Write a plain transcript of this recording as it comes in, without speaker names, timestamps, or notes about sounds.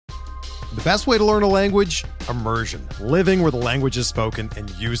The best way to learn a language? Immersion. Living where the language is spoken and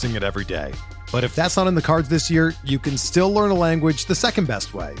using it every day. But if that's not in the cards this year, you can still learn a language the second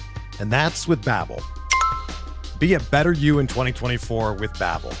best way, and that's with Babbel. Be a better you in 2024 with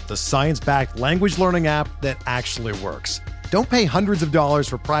Babbel, the science-backed language learning app that actually works. Don't pay hundreds of dollars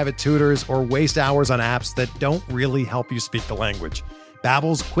for private tutors or waste hours on apps that don't really help you speak the language.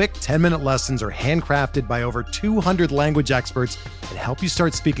 Babbel's quick 10-minute lessons are handcrafted by over 200 language experts and help you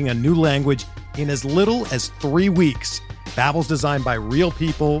start speaking a new language in as little as 3 weeks. Babbel's designed by real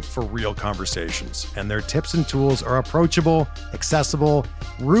people for real conversations, and their tips and tools are approachable, accessible,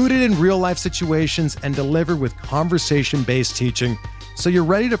 rooted in real-life situations, and delivered with conversation-based teaching, so you're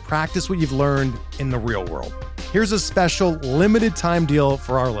ready to practice what you've learned in the real world. Here's a special limited-time deal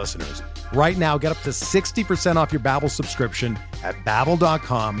for our listeners. Right now, get up to 60% off your Babbel subscription at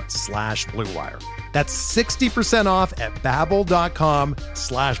babbel.com/Blue Wire. That's 60% off at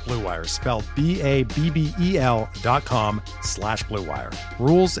babbel.com/Blue Wire, spelled BABBEL.com/Blue Wire.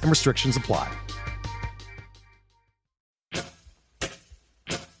 Rules and restrictions apply.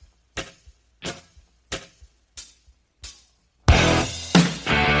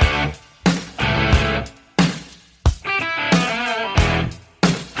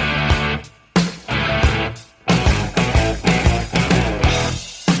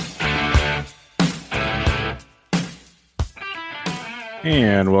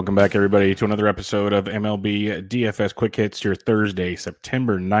 And welcome back, everybody, to another episode of MLB DFS Quick Hits, your Thursday,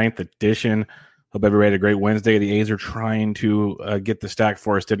 September 9th edition. Hope everybody had a great Wednesday. The A's are trying to get the stack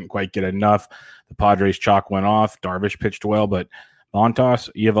for us. Didn't quite get enough. The Padres chalk went off. Darvish pitched well, but Montas,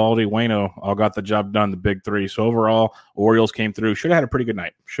 Eovaldi, Waino all got the job done, the big three. So overall, Orioles came through. Should have had a pretty good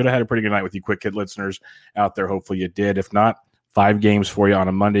night. Should have had a pretty good night with you Quick Hit listeners out there. Hopefully you did. If not, 5 games for you on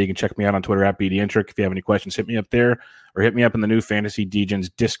a Monday. You can check me out on Twitter at BDintric. If you have any questions, hit me up there or hit me up in the new Fantasy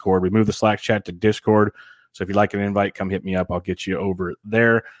Degens Discord. We moved the Slack chat to Discord. So if you'd like an invite, come hit me up. I'll get you over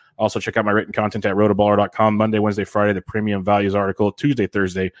there. Also, check out my written content at rotoballer.com. Monday, Wednesday, Friday, the premium values article. Tuesday,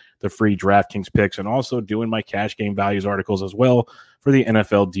 Thursday, the free DraftKings picks. And also doing my cash game values articles as well for the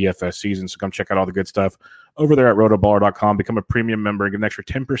NFL DFS season. So come check out all the good stuff over there at rotoballer.com. Become a premium member and get an extra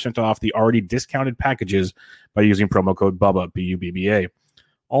 10% off the already discounted packages by using promo code BUBBA, B-U-B-B-A.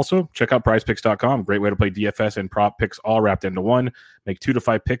 Also, check out prizepicks.com. Great way to play DFS and prop picks all wrapped into one. Make 2 to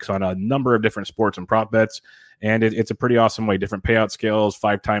 5 picks on a number of different sports and prop bets. And it's a pretty awesome way. Different payout scales,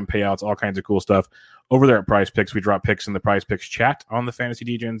 5-time payouts, all kinds of cool stuff. Over there at Prize Picks, we drop picks in the Prize Picks chat on the Fantasy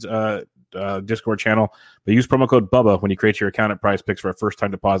Degens Discord channel. But use promo code BUBBA when you create your account at Prize Picks for a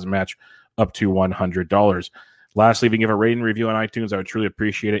first-time deposit match up to $100. Lastly, if you can give a rating and review on iTunes, I would truly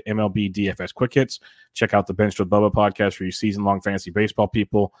appreciate it. MLB DFS Quick Hits. Check out the Benched with Bubba podcast for you season-long fantasy baseball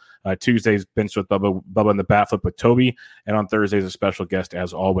people. Tuesdays, Benched with Bubba and the Bat Flip with Toby. And on Thursdays, a special guest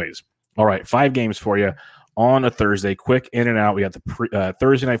as always. All right, 5 games for you on a Thursday. Quick in and out. We got the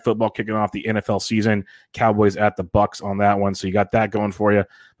Thursday Night Football kicking off the NFL season. Cowboys at the Bucks on that one. So you got that going for you.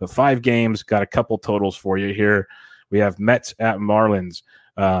 The 5 games, got a couple totals for you here. We have Mets at Marlins.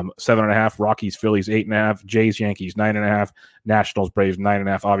 7.5, Rockies, Phillies, 8.5, Jays, Yankees, 9.5, Nationals, Braves,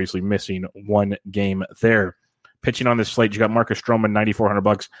 9.5, obviously missing 1 game there. Pitching on this slate, you got Marcus Stroman,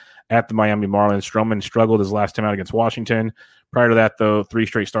 $9,400 at the Miami Marlins. Stroman struggled his last time out against Washington. Prior to that, though, 3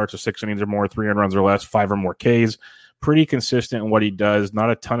 straight starts of 6 innings or more, 3 earned runs or less, 5 or more Ks. Pretty consistent in what he does.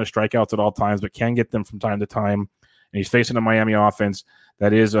 Not a ton of strikeouts at all times, but can get them from time to time. And he's facing a Miami offense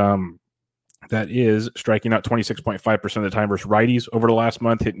that is striking out 26.5% of the time versus righties over the last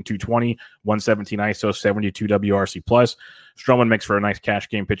month, hitting 220, 117 ISO, 72 WRC+. Stroman makes for a nice cash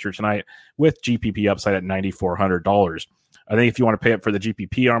game pitcher tonight with GPP upside at $9,400. I think if you want to pay up for the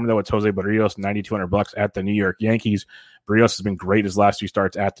GPP arm, though, it's Jose Barrios, $9,200 at the New York Yankees. Barrios has been great his last 2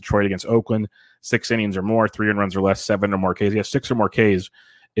 starts at Detroit against Oakland. 6 innings or more, 3 earned runs or less, 7 or more Ks. He has 6 or more Ks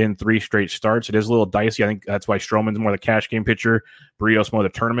in 3 straight starts. It is a little dicey. I think that's why Stroman's more the cash game pitcher, Barrios more the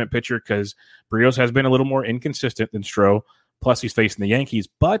tournament pitcher, because Barrios has been a little more inconsistent than Stro. Plus, he's facing the Yankees,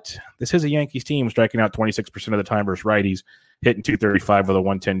 but this is a Yankees team striking out 26% of the time versus righties, hitting 235 with a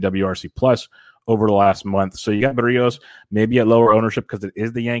 110 WRC plus over the last month. So you got Barrios maybe at lower ownership because it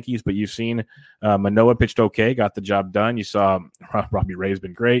is the Yankees, but you've seen Manoah pitched okay, got the job done. You saw Robbie Ray's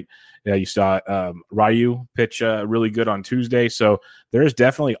been great. You saw Ryu pitch really good on Tuesday. So there's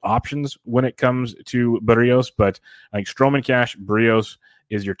definitely options when it comes to Barrios, but I think Stroman cash, Barrios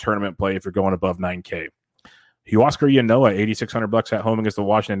is your tournament play if you're going above 9K. Huascar Ynoa, $8,600 at home against the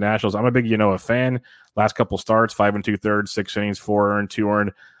Washington Nationals. I'm a big Ynoa fan. Last couple starts, 5 2/3, 6 innings, 4 earned, 2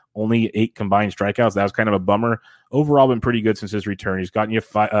 earned, only 8 combined strikeouts. That was kind of a bummer. Overall, been pretty good since his return. He's gotten you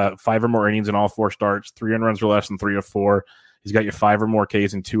 5 or more innings in all 4 starts, 3 earned runs or less, and 3 of 4. He's got you 5 or more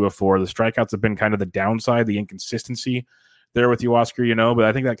Ks in 2 of 4. The strikeouts have been kind of the downside, the inconsistency there with you, Oscar, but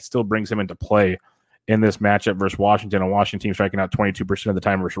I think that still brings him into play in this matchup versus Washington. A Washington team striking out 22% of the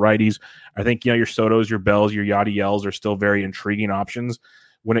time versus righties. I think, your Sotos, your Bells, your Yadiels are still very intriguing options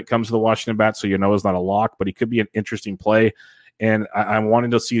when it comes to the Washington bats, so it's not a lock, but he could be an interesting play. And I'm wanting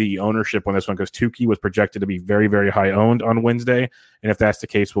to see the ownership on this one because Tukey was projected to be very, very high owned on Wednesday. And if that's the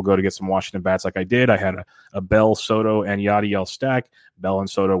case, we'll go to get some Washington bats like I did. I had a Bell, Soto, and Yadiel stack. Bell and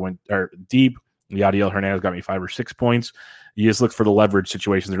Soto went deep. Yadiel Hernandez got me 5 or 6 points. You just look for the leverage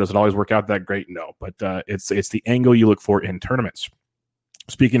situations. Does it always work out that great? No, but it's the angle you look for in tournaments.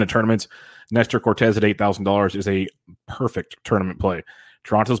 Speaking of tournaments, Nestor Cortez at $8,000 is a perfect tournament play.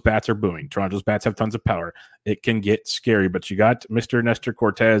 Toronto's bats are booming. Toronto's bats have tons of power. It can get scary, but you got Mr. Nestor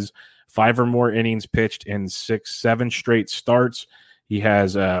Cortez, 5 or more innings pitched in 7 straight starts. He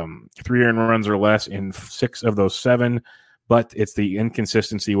has 3 earned runs or less in 6 of those 7, but it's the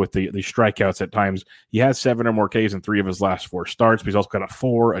inconsistency with the strikeouts at times. He has 7 or more Ks in 3 of his last 4 starts, but he's also got a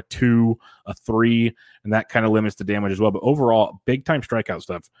 4, a 2, a 3, and that kind of limits the damage as well. But overall, big-time strikeout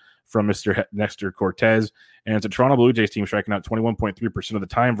stuff from Mr. Nestor Cortez. And it's a Toronto Blue Jays team striking out 21.3% of the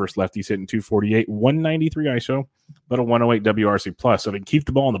time versus lefties hitting 248, 193 ISO, but a 108 WRC plus. So if he can keep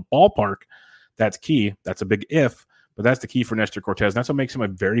the ball in the ballpark, that's key. That's a big if, but that's the key for Nestor Cortez. And that's what makes him a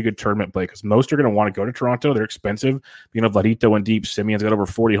very good tournament play because most are going to want to go to Toronto. They're expensive. Vladito and deep. Simeon's got over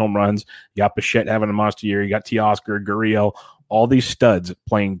 40 home runs. You got Bichette having a monster year. You got Teoscar, Gurriel, all these studs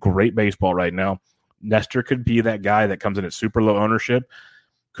playing great baseball right now. Nestor could be that guy that comes in at super low ownership.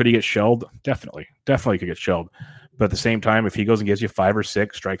 Could he get shelled? Definitely could get shelled. But at the same time, if he goes and gives you 5 or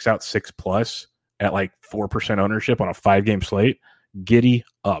 6, strikes out 6+ at like 4% ownership on a 5-game slate, giddy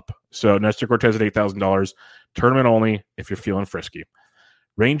up. So Nestor Cortez at $8,000, tournament only if you're feeling frisky.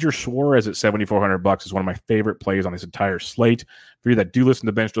 Ranger Suarez at $7,400 is one of my favorite plays on this entire slate. For you that do listen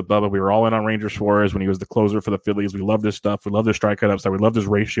to Benched with Bubba, we were all in on Ranger Suarez when he was the closer for the Phillies. We love this stuff. We love their strikeout upside. We love his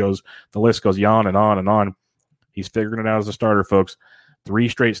ratios. The list goes on and on and on. He's figuring it out as a starter, folks. 3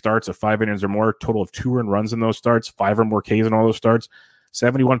 straight starts of 5 innings or more, total of 2 earned runs in those starts, 5 or more Ks in all those starts.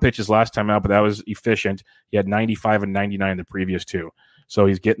 71 pitches last time out, but that was efficient. He had 95 and 99 the previous 2. So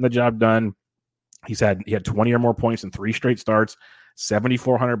he's getting the job done. He had 20 or more points in 3 straight starts,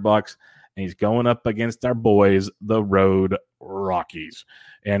 $7,400, and he's going up against our boys, the Road Rockies.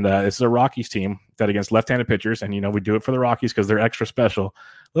 And this is a Rockies team that against left-handed pitchers, and we do it for the Rockies because they're extra special.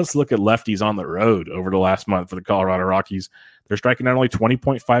 Let's look at lefties on the road over the last month for the Colorado Rockies. They're striking out only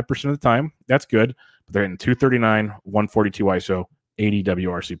 20.5% of the time. That's good, but they're hitting 239, 142 ISO, 80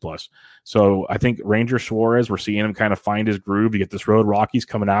 WRC plus. So I think Ranger Suarez, we're seeing him kind of find his groove to get this Road Rockies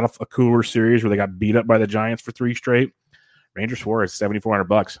coming out of a cooler series where they got beat up by the Giants for 3 straight. Ranger Suarez,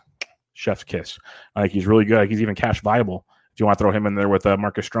 $7,400. Chef's kiss. I think he's really good. He's even cash viable if you want to throw him in there with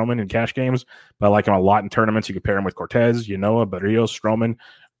Marcus Stroman in cash games. But I like him a lot in tournaments. You can pair him with Cortez, Barrios, Stroman.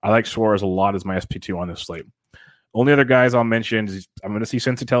 I like Suarez a lot as my SP2 on this slate. Only other guys I'll mention is I'm going to see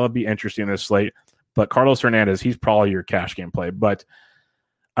Sensatella be interesting in this slate. But Carlos Hernandez, he's probably your cash game play. But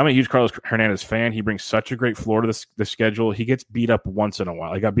I'm a huge Carlos Hernandez fan. He brings such a great floor to the schedule. He gets beat up once in a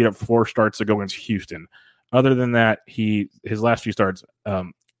while. He got beat up 4 starts ago against Houston. Other than that, his last few starts,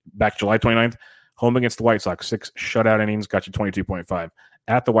 back July 29th, home against the White Sox, 6 shutout innings, got you 22.5.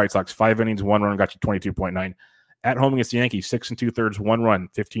 At the White Sox, 5 innings, 1 run, got you 22.9. At home against the Yankees, 6 2/3, 1 run,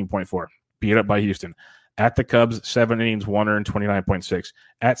 15.4. Beat up by Houston. At the Cubs, 7 innings, 1 earned, 29.6.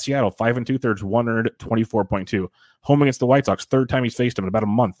 At Seattle, 5 2/3, 1 earned, 24.2. Home against the White Sox, 3rd time he's faced him in about a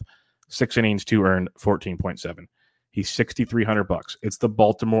month. 6 innings, 2 earned, 14.7. He's $6,300. It's the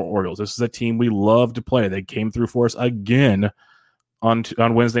Baltimore Orioles. This is a team we love to play. They came through for us again on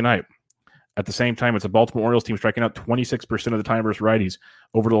Wednesday night. At the same time, it's a Baltimore Orioles team striking out 26% of the time versus righties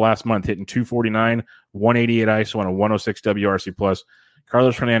over the last month, hitting 249, 188 ISO, and a 106 WRC plus.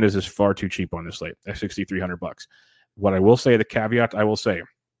 Carlos Hernandez is far too cheap on this slate at $6,300. What I will say, the caveat I will say,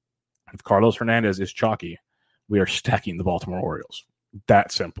 if Carlos Hernandez is chalky, we are stacking the Baltimore Orioles.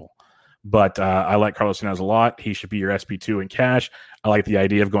 That simple. But I like Carlos Hernandez a lot. He should be your SP2 in cash. I like the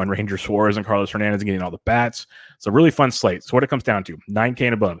idea of going Ranger Suarez and Carlos Hernandez and getting all the bats. It's a really fun slate. So what it comes down to, 9K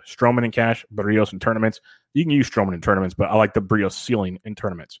and above, Stroman in cash, Barrios in tournaments. You can use Stroman in tournaments, but I like the Barrios ceiling in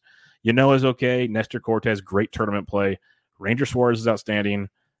tournaments. Is okay. Nestor Cortez, great tournament play. Ranger Suarez is outstanding.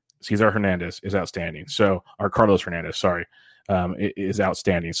 Cesar Hernandez is outstanding. So, or Carlos Hernandez, sorry, is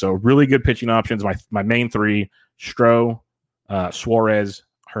outstanding. So really good pitching options. My main 3, Stro, Suarez,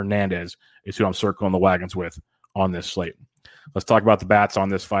 Hernandez is who I'm circling the wagons with on this slate. Let's talk about the bats on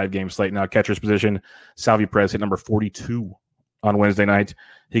this 5-game slate. Now, catcher's position, Salvi Perez hit number 42 on Wednesday night.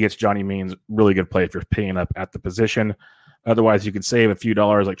 He gets Johnny Means, really good play if you're paying up at the position. Otherwise, you can save a few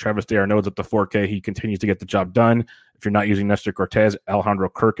dollars like Travis d'Arnaud's up to 4K. He continues to get the job done. If you're not using Nestor Cortez, Alejandro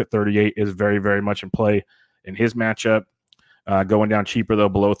Kirk at 38 is very, very much in play in his matchup. Going down cheaper, though,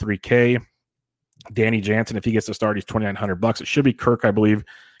 below 3K. Danny Jansen, if he gets to start, he's $2,900. It should be Kirk, I believe,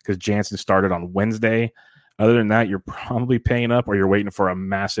 because Jansen started on Wednesday. Other than that, you're probably paying up or you're waiting for a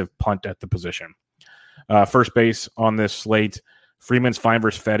massive punt at the position. First base on this slate, Freeman's fine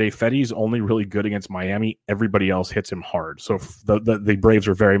versus Fede. Fede's only really good against Miami. Everybody else hits him hard. So the Braves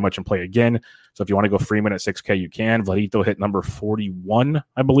are very much in play again. So if you want to go Freeman at 6K, you can. Vladito hit number 41,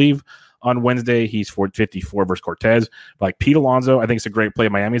 I believe, on Wednesday. He's 54 versus Cortez. Like Pete Alonso, I think it's a great play.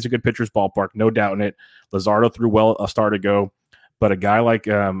 Miami's a good pitcher's ballpark, no doubt in it. Luzardo threw well a start ago. But a guy like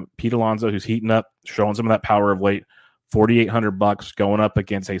Pete Alonso, who's heating up, showing some of that power of late, $4,800 going up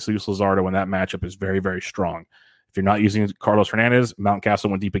against Jesus Luzardo, and that matchup is very, very strong. If you're not using Carlos Hernandez, Mountcastle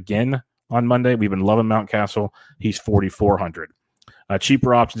went deep again on Monday. We've been loving Mountcastle. He's $4,400.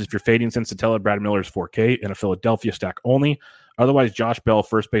 Cheaper options, if you're fading Sensatella, Brad Miller is 4K in a Philadelphia stack only. Otherwise, Josh Bell,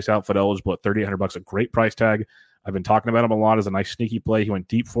 first base outfield eligible at $3,800, a great price tag. I've been talking about him a lot as a nice sneaky play. He went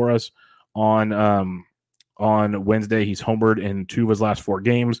deep for us on Wednesday. He's homered in 2 of his last 4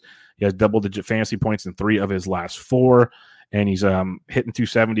 games. He has double-digit fantasy points in 3 of his last 4, and he's hitting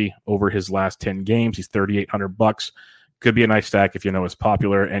 270 over his last 10 games. He's $3,800. Could be a nice stack if you know it's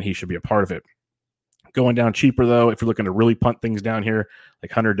popular, and he should be a part of it. Going down cheaper, though, if you're looking to really punt things down here,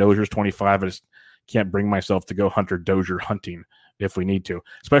 like Hunter Dozier's 25, I just can't bring myself to go Hunter Dozier hunting if we need to,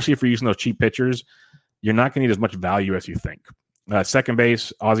 especially if you're using those cheap pitchers. You're not going to need as much value as you think. Second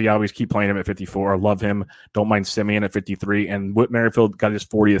base, Ozzie Albies, keep playing him at 54. I love him. Don't mind Simeon at 53. And Whit Merrifield got his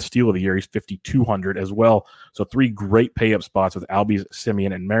 40th steal of the year. He's $5,200 as well. So 3 great pay-up spots with Albies,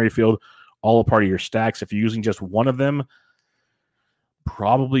 Simeon, and Merrifield, all a part of your stacks. If you're using just one of them,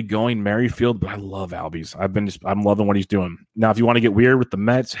 probably going Merrifield, but I love Albies. I'm loving what he's doing. Now, if you want to get weird with the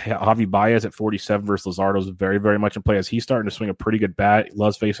Mets, Javi Baez at 47 versus Luzardo is very, very much in play as he's starting to swing a pretty good bat. He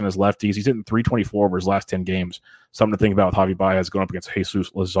loves facing his lefties. He's hitting 324 over his last 10 games. Something to think about with Javi Baez going up against Jesus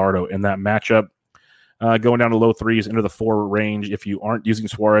Luzardo in that matchup. Going down to low 3s into the 4 range. If you aren't using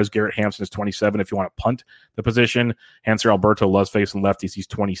Suarez, Garrett Hampson is 27. If you want to punt the position, Hanser Alberto loves facing lefties. He's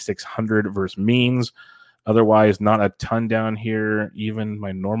 2,600 versus Means. Otherwise, not a ton down here. Even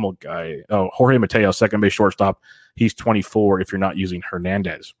my normal guy, Jorge Mateo, second base shortstop, he's 24 if you're not using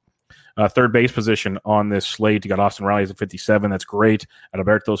Hernandez. Third base position on this slate, you got Austin Riley at 57. That's great.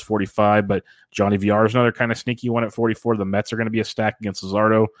 Alberto's 45, but Johnny Villar is another kind of sneaky one at 44. The Mets are going to be a stack against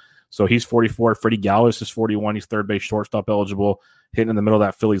Luzardo, so he's 44. Freddie Galvis is 41. He's third base shortstop eligible, hitting in the middle of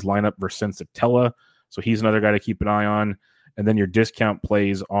that Phillies lineup versus Sensatella. So he's another guy to keep an eye on. And then your discount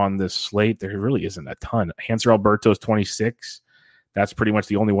plays on this slate, there really isn't a ton. Hanser Alberto is 26. That's pretty much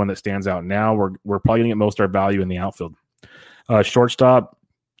the only one that stands out now. We're probably going to get most of our value in the outfield. Shortstop,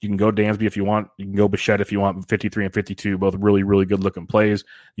 you can go Dansby if you want. You can go Bichette if you want. 53 and 52, both really, really good-looking plays.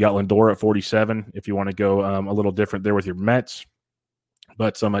 You got Lindor at 47 if you want to go a little different there with your Mets.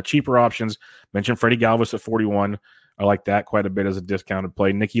 But some cheaper options. Mentioned Freddie Galvis at 41. I like that quite a bit as a discounted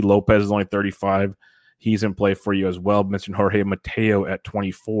play. Nicky Lopez is only 35. He's in play for you as well. Mentioned Jorge Mateo at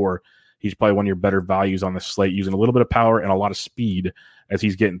 24. He's probably one of your better values on the slate, using a little bit of power and a lot of speed as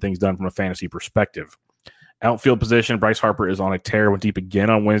he's getting things done from a fantasy perspective. Outfield position, Bryce Harper is on a tear. Went deep again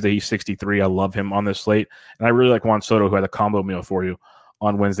on Wednesday. He's 63. I love him on this slate. And I really like Juan Soto, who had a combo meal for you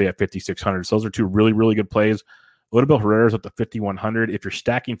on Wednesday at 5,600. So those are 2 really, really good plays. Odubel Herrera's up to 5,100. If you're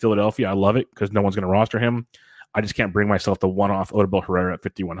stacking Philadelphia, I love it because no one's going to roster him. I just can't bring myself to one-off Odubel Herrera at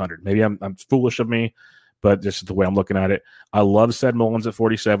 5,100. Maybe I'm foolish of me, but this is the way I'm looking at it. I love Sed Mullins at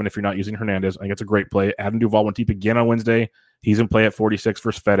 47 if you're not using Hernandez. I think it's a great play. Adam Duvall went deep again on Wednesday. He's in play at 46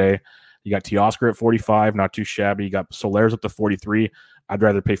 versus Fede. You got Teoscar at 45, not too shabby. You got Solares up to 43. I'd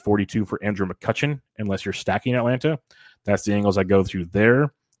rather pay 42 for Andrew McCutchen unless you're stacking Atlanta. That's the angles I go through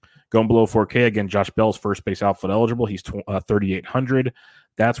there. Going below 4K, again, Josh Bell's first base outfield eligible. He's 3,800.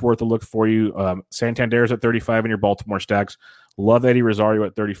 That's worth a look for you. Santander's at 35 in your Baltimore stacks. Love Eddie Rosario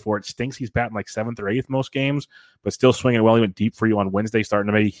at 34. It stinks he's batting like 7th or 8th most games, but still swinging well. He went deep for you on Wednesday, starting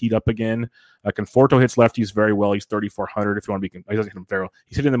to maybe heat up again. Conforto hits lefties very well. He's 3,400 if you want to be – he doesn't hit them very well.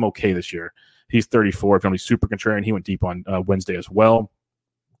 He's hitting them okay this year. He's 34 if you want to be super contrarian. He went deep on Wednesday as well.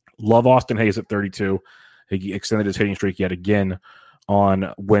 Love Austin Hayes at 32. He extended his hitting streak yet again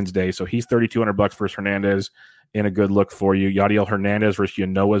on Wednesday. So he's $3,200 versus Hernandez in a good look for you. Yadiel Hernandez versus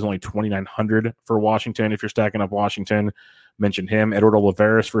Yanoa is only $2,900 for Washington if you're stacking up Washington. Mentioned him. Eduardo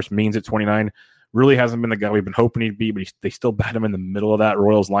Olivares versus Means at 29. Really hasn't been the guy we've been hoping he'd be, but they still bat him in the middle of that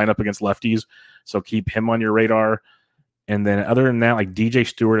Royals lineup against lefties. So keep him on your radar. And then other than that, like DJ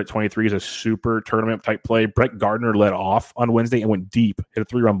Stewart at 23 is a super tournament type play. Brett Gardner led off on Wednesday and went deep, hit a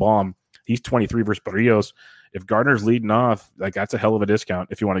 3-run bomb. He's 23 versus Barrios. If Gardner's leading off, like that's a hell of a discount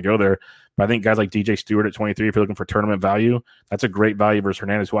if you want to go there. But I think guys like DJ Stewart at 23, if you're looking for tournament value, that's a great value versus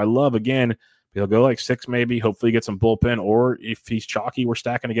Hernandez, who I love. Again, he'll go like 6 maybe, hopefully get some bullpen, or if he's chalky, we're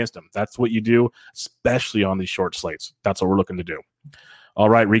stacking against him. That's what you do, especially on these short slates. That's what we're looking to do. All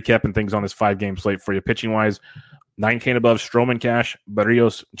right, recapping things on this 5-game slate for you. Pitching-wise, 9K and above, Stroman cash,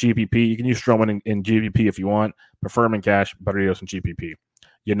 Barrios, GPP. You can use Stroman in GPP if you want. Prefer him in cash, Barrios and GPP.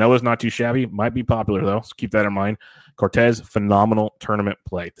 Yanoa's not too shabby. Might be popular, though, so keep that in mind. Cortez, phenomenal tournament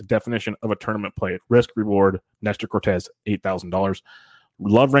play. The definition of a tournament play. Risk, reward, Nestor Cortez, $8,000.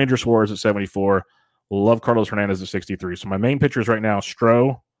 Love Ranger Suarez at 74. Love Carlos Hernandez at 63. So my main pitchers right now,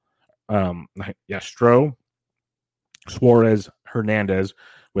 Stroh, Suarez, Hernandez,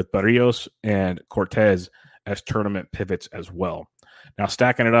 with Barrios and Cortez as tournament pivots as well. Now,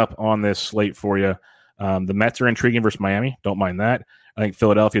 stacking it up on this slate for you, the Mets are intriguing versus Miami. Don't mind that. I think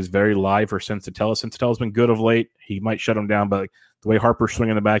Philadelphia is very live for Sensatella. Sensatella's been good of late. He might shut him down, but the way Harper's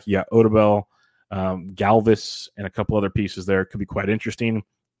swinging the back, you got Odubel, Galvis, and a couple other pieces there. Could be quite interesting.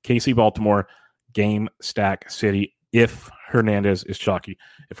 KC Baltimore, game stack city if Hernandez is chalky.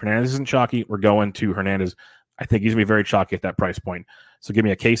 If Hernandez isn't chalky, we're going to Hernandez. I think he's going to be very chalky at that price point. So give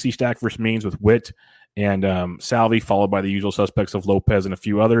me a KC stack versus Means with Witt and Salvi, followed by the usual suspects of Lopez and a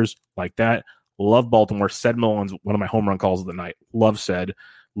few others like that. Love Baltimore. Ced Mullins, one of my home run calls of the night. Love Ced.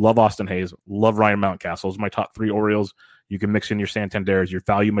 Love Austin Hayes. Love Ryan Mountcastle. Those are my top 3 Orioles. You can mix in your Santanderes, your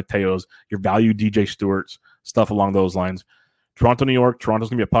value Mateos, your value DJ Stewarts, stuff along those lines. Toronto, New York. Toronto's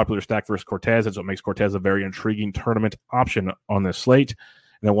going to be a popular stack versus Cortez. That's what makes Cortez a very intriguing tournament option on this slate.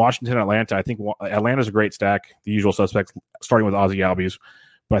 And then Washington, Atlanta. I think Atlanta's a great stack. The usual suspects, starting with Ozzie Albies.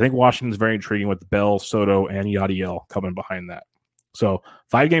 But I think Washington's very intriguing with Bell, Soto, and Yadiel coming behind that. So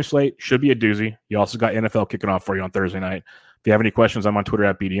 5-game slate should be a doozy. You also got NFL kicking off for you on Thursday night. If you have any questions, I'm on Twitter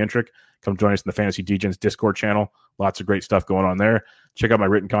at BDintric. Come join us in the Fantasy Degens Discord channel. Lots of great stuff going on there. Check out my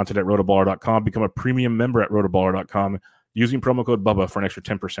written content at rotoballer.com. Become a premium member at rotoballer.com using promo code BUBBA for an extra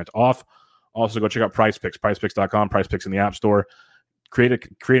 10% off. Also, go check out PrizePicks, prizepicks.com, PrizePicks in the App Store. Create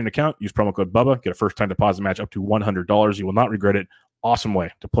an account, use promo code BUBBA, get a first-time deposit match up to $100. You will not regret it. Awesome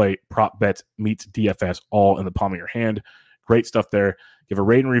way to play prop bets meets DFS all in the palm of your hand. Great stuff there. Give a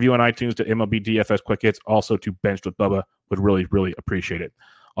rate and review on iTunes to MLB DFS Quick Hits. Also to Benched with Bubba. Would really, really appreciate it.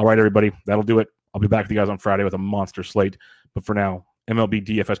 All right, everybody. That'll do it. I'll be back with you guys on Friday with a monster slate. But for now, MLB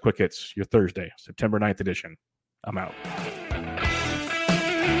DFS Quick Hits, your Thursday, September 9th edition. I'm out.